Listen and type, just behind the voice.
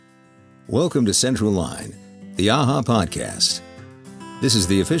Welcome to Central Line, the AHA podcast. This is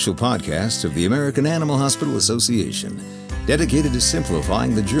the official podcast of the American Animal Hospital Association, dedicated to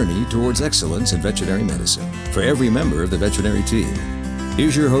simplifying the journey towards excellence in veterinary medicine for every member of the veterinary team.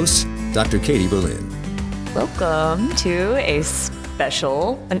 Here's your host, Dr. Katie Berlin. Welcome to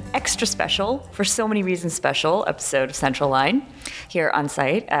an extra special, for so many reasons special, episode of Central Line here on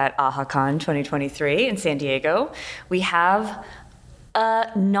site at AHACon 2023 in San Diego. We have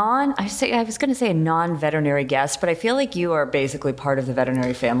a non-veterinary guest, but I feel like you are basically part of the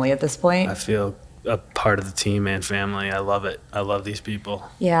veterinary family at this point. I feel a part of the team and family. I love it. I love these people.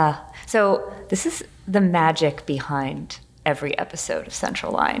 Yeah. So this is the magic behind every episode of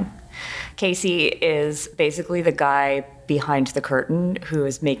Central Line. Casey is basically the guy behind the curtain who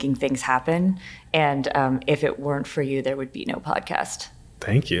is making things happen. And if it weren't for you, there would be no podcast.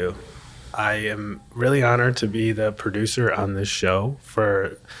 Thank you. I am really honored to be the producer on this show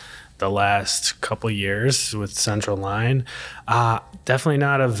for the last couple years with Central Line. Definitely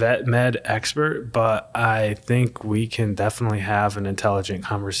not a vet med expert, but I think we can definitely have an intelligent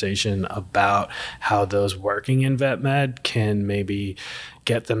conversation about how those working in vet med can maybe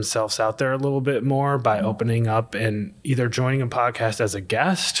get themselves out there a little bit more by opening up and either joining a podcast as a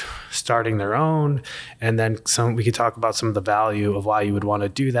guest, starting their own, and then we could talk about some of the value of why you would want to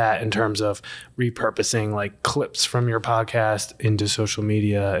do that in terms of repurposing like clips from your podcast into social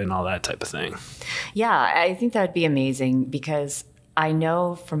media and all that type of thing. Yeah, I think that would be amazing because I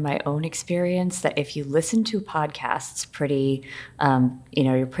know from my own experience that if you listen to podcasts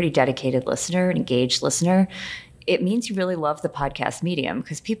you're a pretty dedicated listener, an engaged listener, it means you really love the podcast medium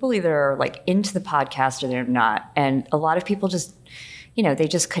because people either are like into the podcast or they're not. And a lot of people just, they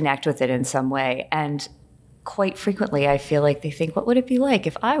just connect with it in some way. And quite frequently, I feel like they think, what would it be like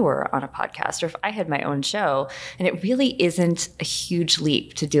if I were on a podcast or if I had my own show? And it really isn't a huge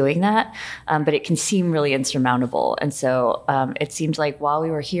leap to doing that, but it can seem really insurmountable. And so it seemed like while we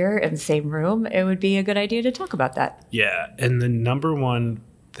were here in the same room, it would be a good idea to talk about that. Yeah. And the number one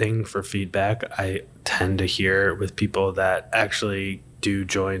thing for feedback I tend to hear with people that actually do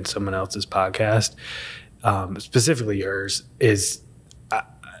join someone else's podcast, specifically yours, is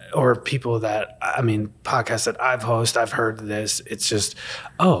or people that, podcasts that I've heard this, it's just,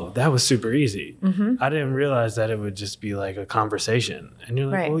 that was super easy. Mm-hmm. I didn't realize that it would just be like a conversation. And you're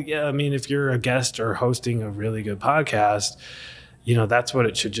like, right. Well, yeah, if you're a guest or hosting a really good podcast, that's what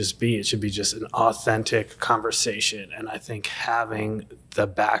it should just be. It should be just an authentic conversation. And I think having the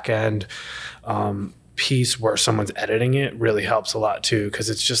back end piece where someone's editing it really helps a lot too, because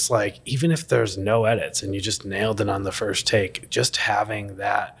it's just like, even if there's no edits and you just nailed it on the first take, just having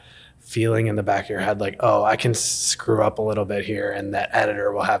that feeling in the back of your head like, I can screw up a little bit here and that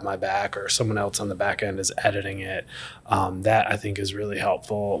editor will have my back or someone else on the back end is editing it. That I think is really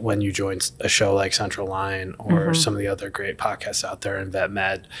helpful when you join a show like Central Line or some of the other great podcasts out there in vet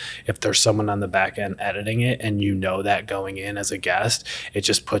med. If there's someone on the back end editing it and that going in as a guest, it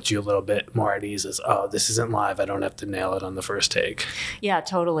just puts you a little bit more at ease as, this isn't live. I don't have to nail it on the first take. Yeah,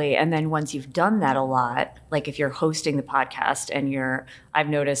 totally. And then once you've done that a lot, like if you're hosting the podcast and I've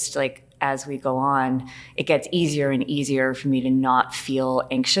noticed like as we go on, it gets easier and easier for me to not feel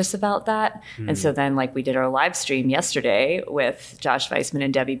anxious about that. And so then like we did our live stream yesterday with Josh Weissman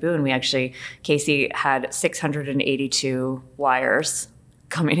and Debbie Boone. Casey had 682 wires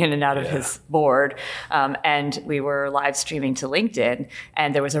coming in and out of his board. And we were live streaming to LinkedIn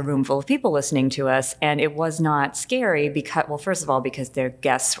and there was a room full of people listening to us. And it was not scary because, well, first of all, because their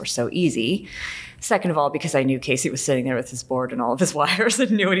guests were so easy. Second of all, because I knew Casey was sitting there with his board and all of his wires and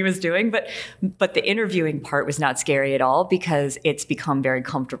knew what he was doing. But the interviewing part was not scary at all because it's become very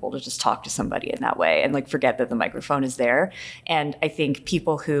comfortable to just talk to somebody in that way and like forget that the microphone is there. And I think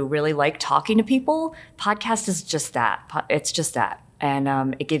people who really like talking to people, podcast is just that. It's just that.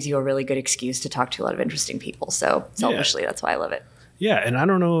 And it gives you a really good excuse to talk to a lot of interesting people. So selfishly, that's why I love it. Yeah. And I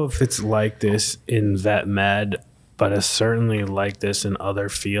don't know if it's like this in vet med, but it's certainly like this in other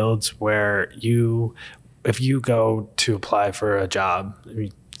fields where if you go to apply for a job,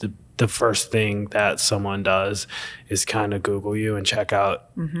 the first thing that someone does is kind of Google you and check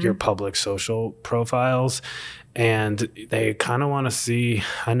out your public social profiles. And they kind of want to see,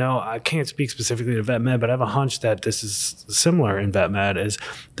 I know I can't speak specifically to vet med, but I have a hunch that this is similar in vet med, is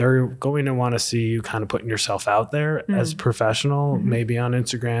they're going to want to see you kind of putting yourself out there as professional, maybe on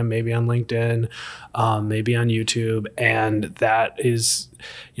Instagram, maybe on LinkedIn, maybe on YouTube. And that is,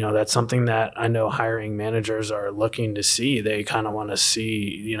 that's something that I know hiring managers are looking to see. They kind of want to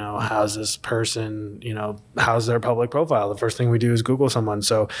see, how's this person, how's their public profile? The first thing we do is Google someone.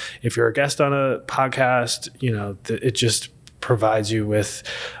 So if you're a guest on a podcast, it just provides you with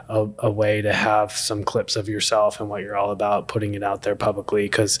a way to have some clips of yourself and what you're all about, putting it out there publicly,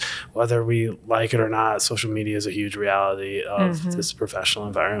 because whether we like it or not, social media is a huge reality of this professional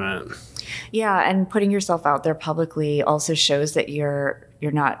environment. Yeah, and putting yourself out there publicly also shows that you're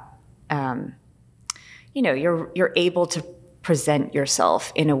not, you're able to present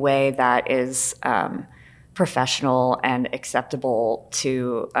yourself in a way that is professional and acceptable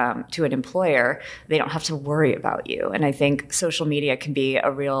to an employer. They don't have to worry about you. And I think social media can be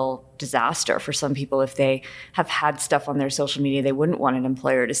a real disaster for some people. If they have had stuff on their social media they wouldn't want an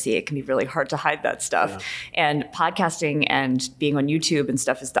employer to see, it can be really hard to hide that stuff. Yeah. And podcasting and being on YouTube and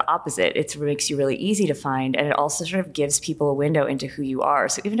stuff is the opposite. It makes you really easy to find, and it also sort of gives people a window into who you are.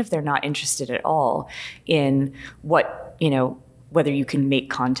 So even if they're not interested at all in what, whether you can make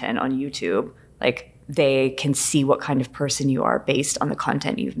content on YouTube, like, they can see what kind of person you are based on the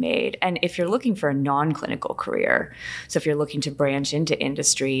content you've made. And if you're looking for a non-clinical career, so if you're looking to branch into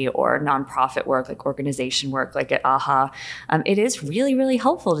industry or nonprofit work, like organization work, like at AHA, it is really, really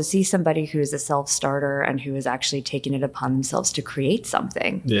helpful to see somebody who's a self-starter and who has actually taken it upon themselves to create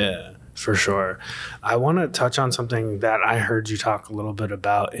something. Yeah. For sure. I want to touch on something that I heard you talk a little bit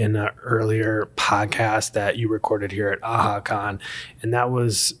about in an earlier podcast that you recorded here at AHACon. And that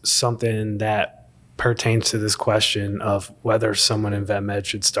was something that pertains to this question of whether someone in vet med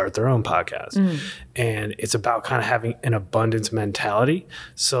should start their own podcast. And it's about kind of having an abundance mentality.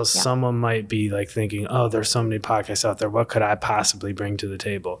 So someone might be like thinking, oh, there's so many podcasts out there. What could I possibly bring to the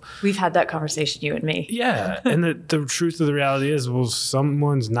table? We've had that conversation, you and me. Yeah. And the truth of the reality is, well,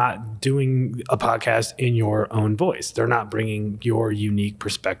 someone's not doing a podcast in your own voice. They're not bringing your unique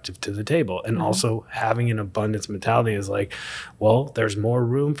perspective to the table. And also having an abundance mentality is like, well, there's more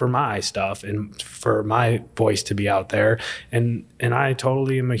room for my stuff and for my voice to be out there. And I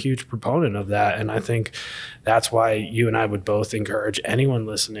totally am a huge proponent of that. And I think that's why you and I would both encourage anyone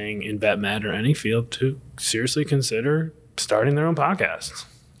listening in vet med or any field to seriously consider starting their own podcasts.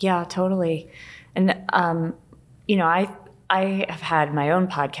 Yeah, totally. And, I have had my own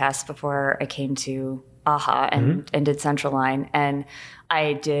podcast before I came to AHA and did Central Line. And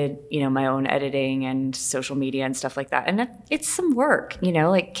I did, my own editing and social media and stuff like that. And it's some work,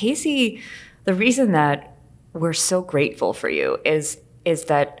 like Casey, the reason that we're so grateful for you is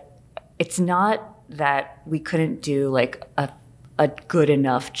that it's not that we couldn't do like a good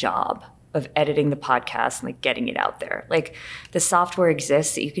enough job of editing the podcast and like getting it out there. Like the software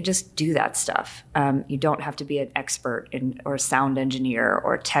exists that you can just do that stuff. You don't have to be an expert or a sound engineer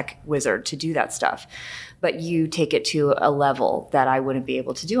or a tech wizard to do that stuff. But you take it to a level that I wouldn't be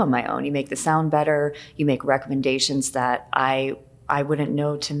able to do on my own. You make the sound better. You make recommendations that I wouldn't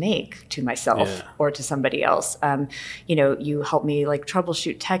know to make to myself or to somebody else. You help me like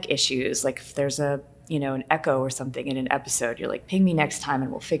troubleshoot tech issues. Like if there's an echo or something in an episode, you're like, ping me next time and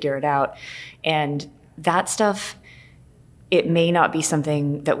we'll figure it out. And that stuff, it may not be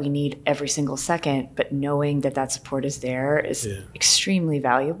something that we need every single second, but knowing that support is there is extremely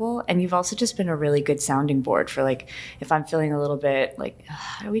valuable. And you've also just been a really good sounding board for like, if I'm feeling a little bit like,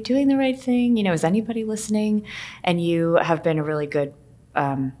 are we doing the right thing? Is anybody listening? And you have been a really good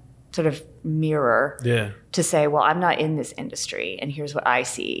sort of mirror to say, well, I'm not in this industry and here's what I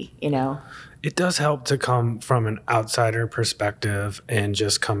see, It does help to come from an outsider perspective and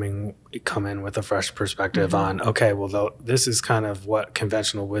just come in with a fresh perspective on, okay, well, this is kind of what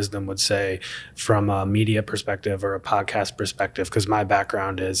conventional wisdom would say from a media perspective or a podcast perspective, because my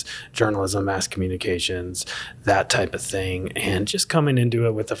background is journalism, mass communications, that type of thing. And just coming into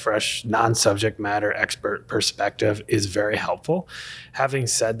it with a fresh non-subject matter expert perspective is very helpful. Having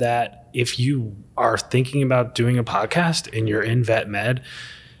said that, if you are thinking about doing a podcast and you're in vet med,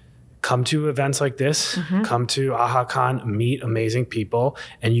 come to events like this, come to AHACon, meet amazing people,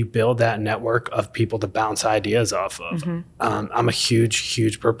 and you build that network of people to bounce ideas off of. I'm a huge,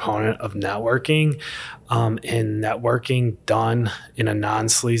 huge proponent of networking, and networking done in a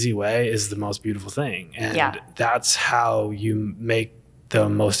non-sleazy way is the most beautiful thing. And that's how you make the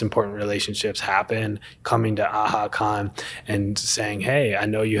most important relationships happen, coming to AHACon and saying, hey, I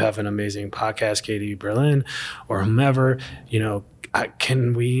know you have an amazing podcast, Katie Berlin, or whomever,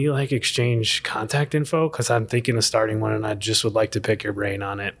 can we like exchange contact info? Because I'm thinking of starting one and I just would like to pick your brain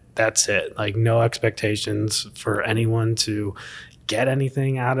on it. That's it. Like no expectations for anyone to get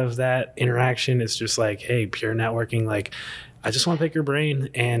anything out of that interaction. It's just like, hey, pure networking. Like I just want to pick your brain.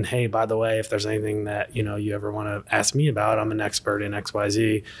 And hey, by the way, if there's anything that, you ever want to ask me about, I'm an expert in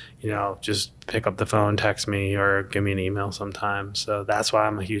XYZ, just pick up the phone, text me, or give me an email sometime. So that's why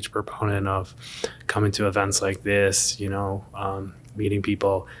I'm a huge proponent of coming to events like this, meeting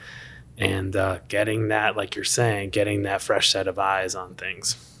people and getting that, like you're saying, getting that fresh set of eyes on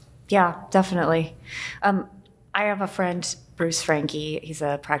things. Yeah, definitely. I have a friend, Bruce Frankie. He's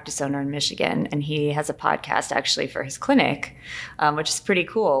a practice owner in Michigan, and he has a podcast actually for his clinic, which is pretty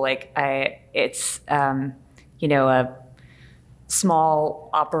cool. Like it's a small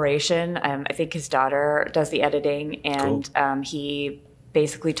operation. I think his daughter does the editing, and cool. He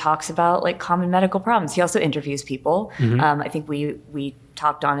basically talks about like common medical problems. He also interviews people. I think we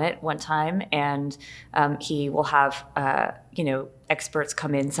talked on it one time, and he will have experts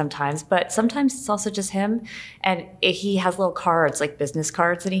come in sometimes, but sometimes it's also just him. And he has little cards, like business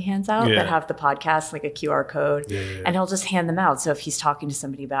cards that he hands out that have the podcast, like a QR code, and he'll just hand them out. So if he's talking to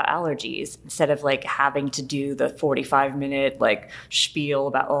somebody about allergies, instead of like having to do the 45-minute like spiel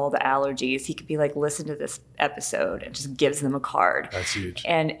about all the allergies, he could be like, listen to this episode, and just gives them a card. That's huge.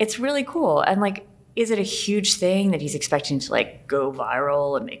 And it's really cool. And like, is it a huge thing that he's expecting to like go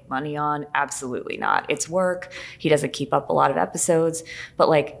viral and make money on? Absolutely not. It's work. He doesn't keep up a lot of episodes, but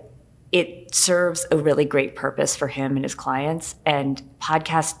like it serves a really great purpose for him and his clients. And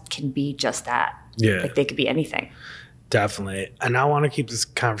podcasts can be just that. Yeah. Like they could be anything. Definitely. And I want to keep this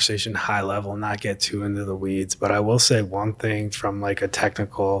conversation high level, not get too into the weeds, but I will say one thing from like a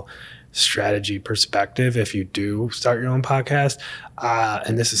technical strategy perspective. If you do start your own podcast,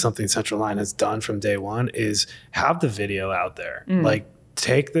 and this is something Central Line has done from day one, is have the video out there. Like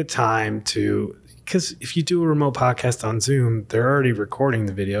take the time to, because if you do a remote podcast on Zoom, they're already recording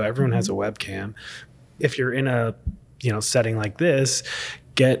the video. Everyone has a webcam. If you're in a setting like this,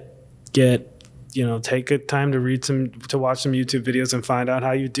 take a time to watch some YouTube videos and find out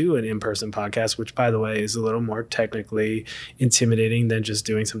how you do an in-person podcast, which, by the way, is a little more technically intimidating than just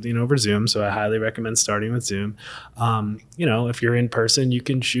doing something over Zoom. So I highly recommend starting with Zoom. If you're in person, you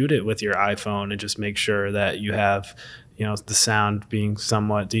can shoot it with your iPhone and just make sure that you have, the sound being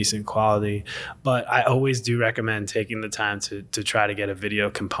somewhat decent quality. But I always do recommend taking the time to try to get a video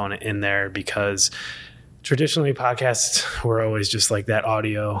component in there, because traditionally, podcasts were always just like that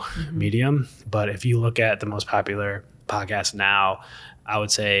audio medium. But if you look at the most popular podcasts now, I would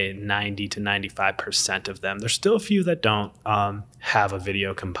say 90 to 95% of them, there's still a few that don't have a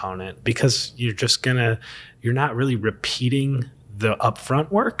video component, because you're not really repeating the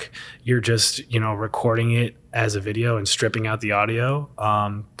upfront work. You're just, recording it as a video and stripping out the audio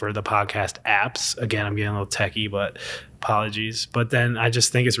for the podcast apps. Again, I'm getting a little techie, but apologies. But then I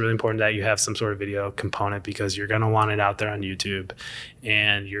just think it's really important that you have some sort of video component, because you're going to want it out there on YouTube,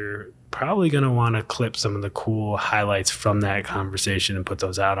 and you're probably going to want to clip some of the cool highlights from that conversation and put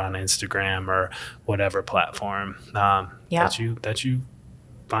those out on Instagram or whatever platform that you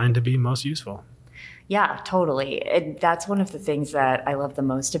find to be most useful. Yeah, totally. And that's one of the things that I love the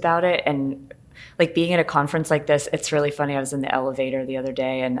most about it. And like being at a conference like this, it's really funny. I was in the elevator the other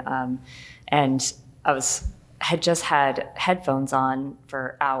day, and I had just had headphones on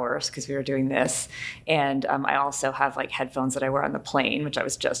for hours because we were doing this. And I also have like headphones that I wear on the plane, which I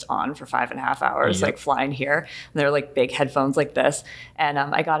was just on for 5.5 hours, like flying here. And they're like big headphones like this. And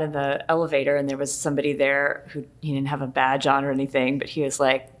I got in the elevator, and there was somebody there who he didn't have a badge on or anything, but he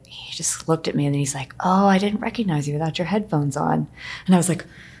just looked at me, and then he's like, "Oh, I didn't recognize you without your headphones on." And I was like,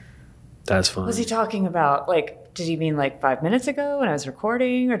 "That's funny. What was he talking about? Like, did he mean like 5 minutes ago when I was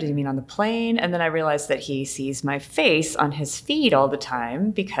recording, or did he mean on the plane?" And then I realized that he sees my face on his feed all the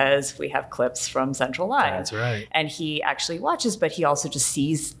time because we have clips from Central Line. That's right. And he actually watches, but he also just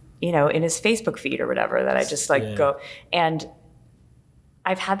sees, in his Facebook feed or whatever, that I just go. And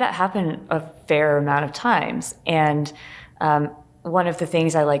I've had that happen a fair amount of times. And one of the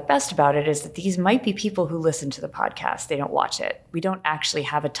things I like best about it is that these might be people who listen to the podcast. They don't watch it. We don't actually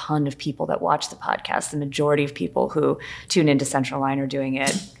have a ton of people that watch the podcast. The majority of people who tune into Central Line are doing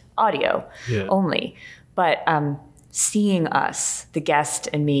it audio only. But seeing us, the guest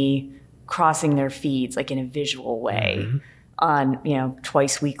and me, crossing their feeds like in a visual way on,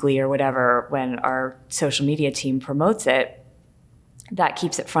 twice weekly or whatever, when our social media team promotes it, that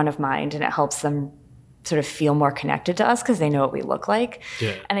keeps it front of mind, and it helps them sort of feel more connected to us because they know what we look like.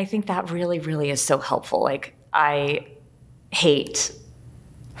 Yeah. And I think that really, really is so helpful. Like, I hate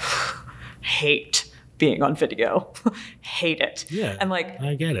being on video. Hate it. Yeah. And like,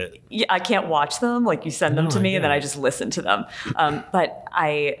 I get it. Yeah, I can't watch them. Like, you send them to me and then I just listen to them. But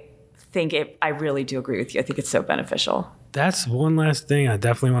I think I really do agree with you. I think it's so beneficial. That's one last thing I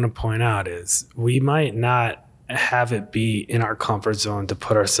definitely want to point out is we might not have it be in our comfort zone to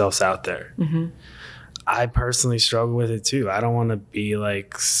put ourselves out there. I personally struggle with it too. I don't want to be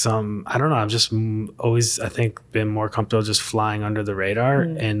like I don't know. I'm just always, I think, been more comfortable just flying under the radar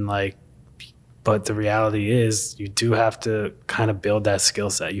and like But the reality is you do have to kind of build that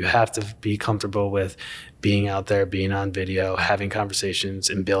skill set. You have to be comfortable with being out there, being on video, having conversations,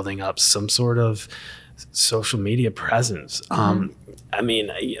 and building up some sort of social media presence. I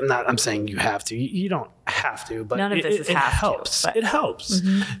mean, I'm saying you have to. You don't have to, but none of this it helps. It helps.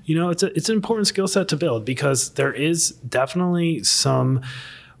 You know, it's an important skill set to build, because there is definitely some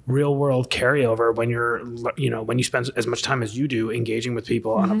real world carryover when when you spend as much time as you do engaging with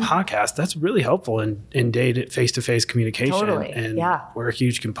people on a podcast. That's really helpful in face-to-face communication. Totally. And we're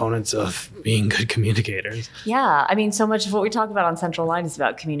huge components of being good communicators. Yeah. I mean, so much of what we talk about on Central Line is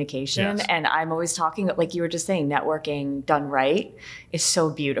about communication. Yes. And I'm always talking, like you were just saying, networking done right is so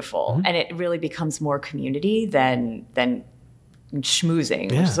beautiful. And it really becomes more community than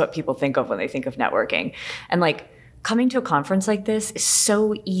schmoozing, which is what people think of when they think of networking. And like, coming to a conference like this is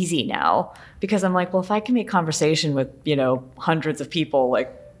so easy now, because I'm like, well, if I can make conversation with, hundreds of people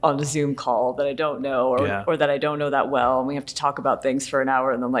like on a Zoom call that I don't know or that I don't know that well, and we have to talk about things for an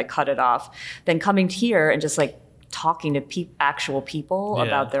hour and then like cut it off, then coming here and just like talking to actual people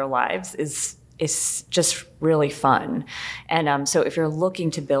about their lives is just really fun. And so if you're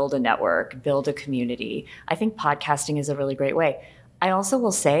looking to build a network, build a community, I think podcasting is a really great way. I also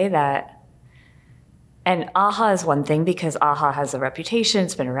will say that, and AHA is one thing, because AHA has a reputation.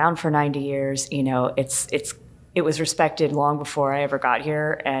 It's been around for 90 years. It was respected long before I ever got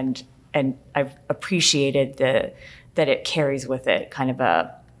here, and I've appreciated that it carries with it kind of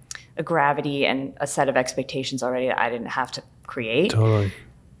a gravity and a set of expectations already that I didn't have to create. Totally.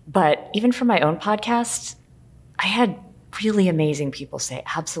 But even for my own podcast, I had really amazing people say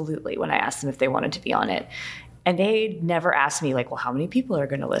absolutely when I asked them if they wanted to be on it. And they never asked me like, well, how many people are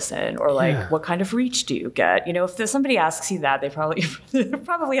going to listen? Or like, what kind of reach do you get? If somebody asks you that, they probably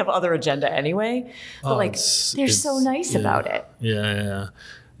have other agenda anyway. But they're so nice about it. Yeah.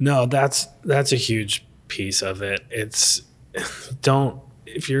 No, that's a huge piece of it. If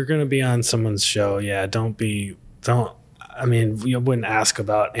you're going to be on someone's show, I mean, you wouldn't ask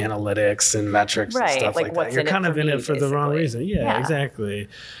about analytics and metrics and stuff like that. You're kind of in it for the wrong reason. Yeah, exactly.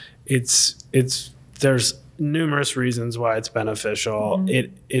 There's numerous reasons why it's beneficial.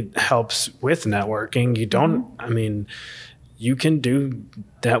 It helps with networking. You can do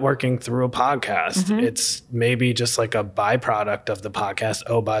networking through a podcast. It's maybe just like a byproduct of the podcast.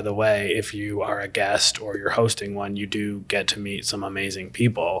 Oh, by the way, if you are a guest or you're hosting one, you do get to meet some amazing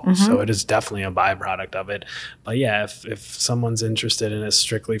people. So it is definitely a byproduct of it. But yeah, if someone's interested in it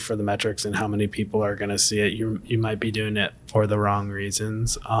strictly for the metrics and how many people are going to see it, you might be doing it for the wrong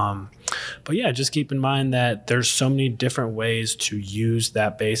reasons. But yeah, just keep in mind that there's so many different ways to use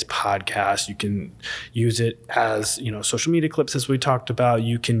that base podcast. You can use it as, social media clips, as we talked about.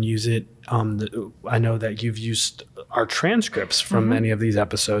 You can use it. I know that you've used our transcripts from many of these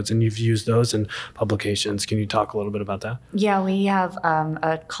episodes, and you've used those in publications. Can you talk a little bit about that? Yeah, we have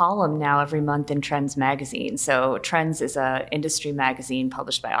a column now every month in Trends magazine. So Trends is an industry magazine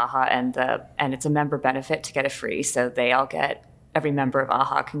published by AHA, and it's a member benefit to get it free. So every member of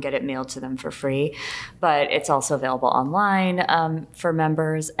AHA can get it mailed to them for free, but it's also available online for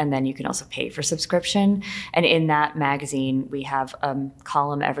members, and then you can also pay for subscription. And in that magazine, we have a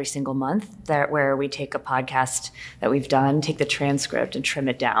column every single month where we take a podcast that we've done, take the transcript and trim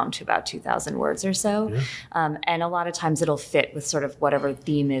it down to about 2,000 words or so. Yeah. And a lot of times it'll fit with sort of whatever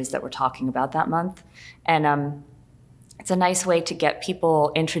theme is that we're talking about that month. And it's a nice way to get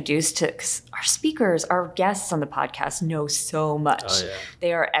people introduced to, because our speakers, our guests on the podcast know so much. Oh, yeah.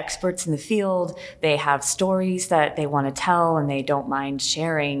 They are experts in the field. They have stories that they want to tell, and they don't mind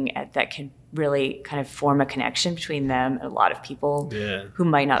sharing that can really kind of form a connection between them and a lot of people who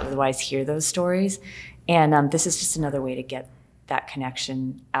might not otherwise hear those stories. And this is just another way to get that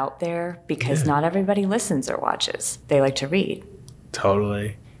connection out there, because not everybody listens or watches. They like to read.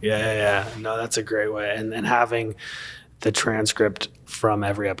 Totally. Yeah. No, that's a great way. And then having the transcript from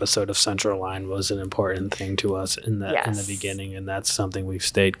every episode of Central Line was an important thing to us in the beginning, and that's something we've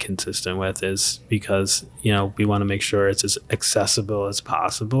stayed consistent with, is because we want to make sure it's as accessible as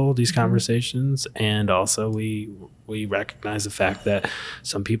possible, these conversations, and also we recognize the fact that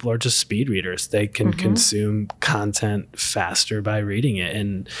some people are just speed readers. They can consume content faster by reading it,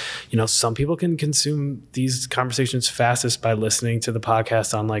 and some people can consume these conversations fastest by listening to the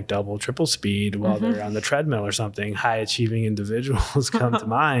podcast on like double, triple speed while they're on the treadmill or something. High achieving individuals come to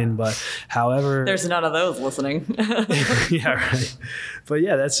mind, but however, there's none of those listening. Yeah, right. But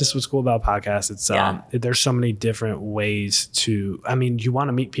yeah, that's just what's cool about podcasts. It's there's so many different ways to. I mean, you want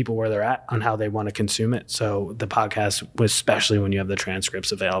to meet people where they're at on how they want to consume it. So the podcast, especially when you have the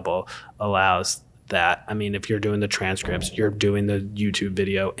transcripts available, allows that, I mean, if you're doing the transcripts, you're doing the YouTube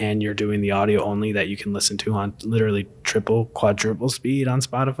video, and you're doing the audio only that you can listen to on literally triple, quadruple speed on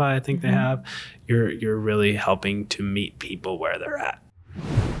Spotify, I think they have, you're really helping to meet people where they're at.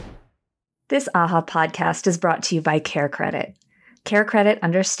 This AHA podcast is brought to you by Care Credit. Care Credit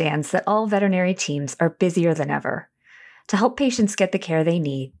understands that all veterinary teams are busier than ever. To help patients get the care they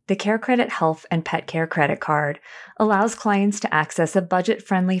need, the Care Credit Health and Pet Care Credit Card allows clients to access a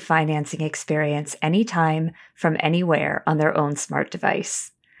budget-friendly financing experience anytime, from anywhere on their own smart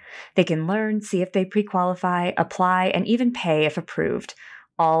device. They can learn, see if they pre-qualify, apply, and even pay if approved,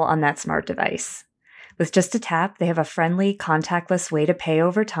 all on that smart device. With just a tap, they have a friendly, contactless way to pay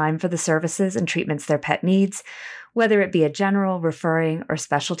over time for the services and treatments their pet needs, whether it be a general, referring, or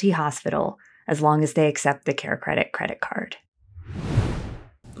specialty hospital, as long as they accept the Care Credit credit card.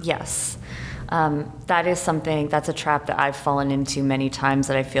 Yes. That is something, that's a trap that I've fallen into many times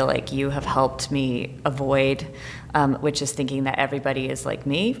that I feel like you have helped me avoid, which is thinking that everybody is like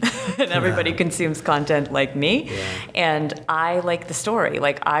me and everybody consumes content like me. Yeah. And I like the story.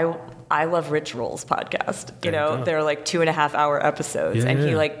 Like I love Rich Roll's podcast. You know, they're like 2.5 hour episodes, and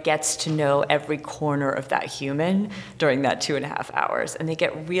he like gets to know every corner of that human during that 2.5 hours. And they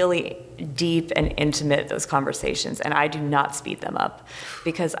get really deep and intimate, those conversations. And I do not speed them up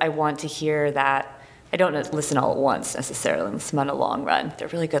because I want to hear that. I don't listen all at once necessarily. I listen on a long run. They're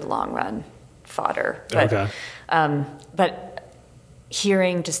really good long run fodder. But, but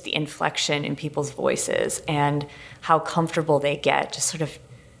hearing just the inflection in people's voices and how comfortable they get, just sort of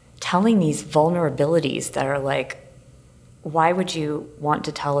telling these vulnerabilities that are like, why would you want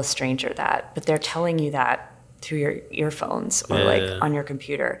to tell a stranger that? But they're telling you that through your earphones or on your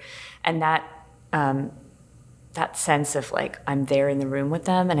computer. And that that sense of like, I'm there in the room with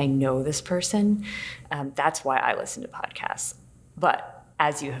them and I know this person, that's why I listen to podcasts. But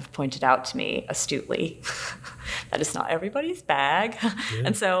as you have pointed out to me astutely, that is not everybody's bag. Yeah.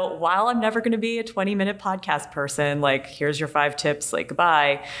 And so while I'm never going to be a 20-minute podcast person, like, here's your 5 tips, like,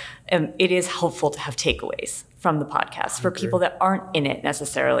 goodbye, it is helpful to have takeaways from the podcast for people that aren't in it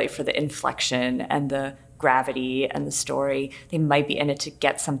necessarily for the inflection and the gravity and the story. They might be in it to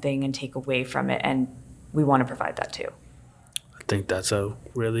get something and take away from it, and we want to provide that too. I think that's a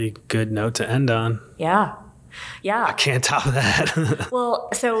really good note to end on. Yeah. Yeah. I can't top that. Well,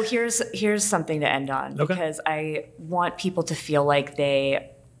 so here's something to end on, because I want people to feel like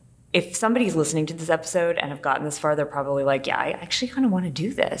if somebody's listening to this episode and have gotten this far, they're probably like, yeah, I actually kind of want to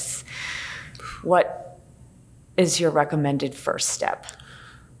do this. What is your recommended first step?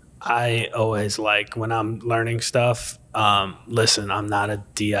 I always like, when I'm learning stuff, listen, I'm not a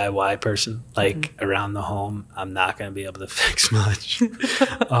DIY person. Like around the home, I'm not going to be able to fix much.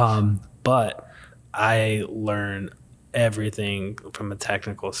 But I learn everything from a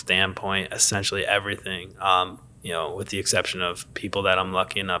technical standpoint, essentially everything, with the exception of people that I'm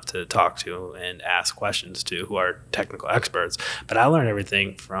lucky enough to talk to and ask questions to who are technical experts. But I learn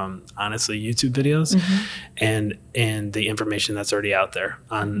everything from, honestly, YouTube videos and the information that's already out there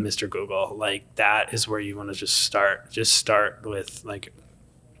on Mr. Google. Like, that is where you want to just start. Just start with, like,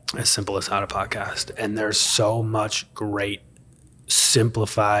 as simple as how to podcast. And there's so much great,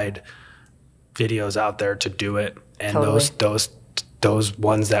 simplified videos out there to do it, and those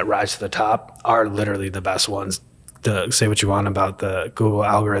ones that rise to the top are literally the best ones. Say what you want about the Google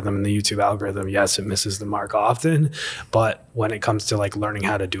algorithm and the YouTube algorithm, yes, it misses the mark often, but when it comes to like learning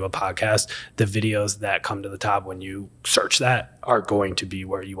how to do a podcast, the videos that come to the top when you search that are going to be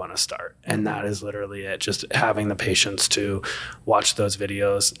where you want to start. And that is literally it, just having the patience to watch those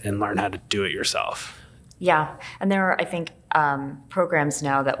videos and learn how to do it yourself. Yeah. And there are, I think, programs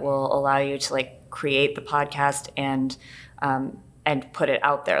now that will allow you to like create the podcast and put it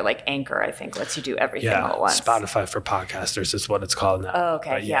out there. Like Anchor, I think, lets you do everything all at once. Spotify for podcasters is what it's called now. Oh,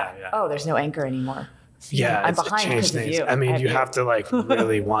 okay. Yeah. Oh, there's no Anchor anymore. Yeah, I'm behind because of you. I mean, you have to like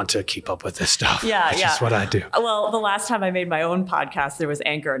really want to keep up with this stuff. Yeah, which is what I do. Well, the last time I made my own podcast, there was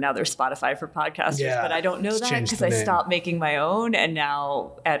Anchor. Now there's Spotify for podcasters, but I don't know that because I stopped making my own. And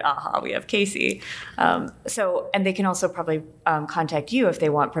now at AHA, we have Casey. And they can also probably contact you if they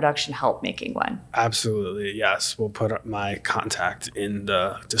want production help making one. Absolutely, yes. We'll put my contact in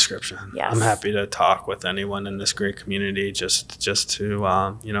the description. Yes. I'm happy to talk with anyone in this great community just to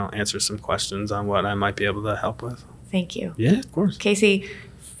answer some questions on what I might be able to help with. Thank you. Yeah, of course. Casey,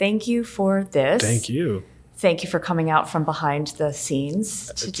 thank you for this. Thank you. Thank you for coming out from behind the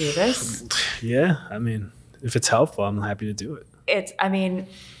scenes to do this. Yeah, I mean, if it's helpful, I'm happy to do it.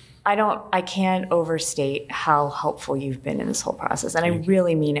 I can't overstate how helpful you've been in this whole process. And I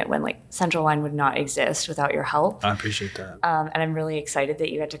really mean it when like Central Line would not exist without your help. I appreciate that. And I'm really excited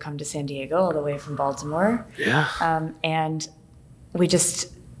that you got to come to San Diego all the way from Baltimore. Yeah. And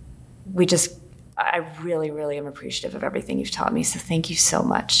I really, really am appreciative of everything you've taught me. So thank you so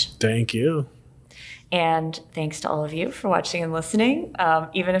much. Thank you. And thanks to all of you for watching and listening,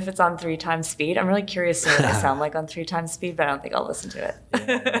 even if it's on 3 times speed. I'm really curious to what I sound like on 3 times speed, but I don't think I'll listen to it.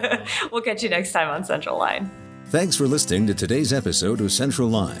 Yeah. We'll catch you next time on Central Line. Thanks for listening to today's episode of Central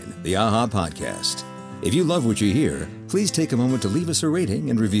Line, the AHA podcast. If you love what you hear, please take a moment to leave us a rating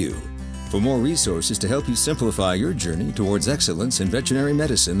and review. For more resources to help you simplify your journey towards excellence in veterinary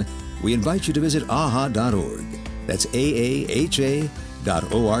medicine, we invite you to visit AHA.org. That's AAHA.org.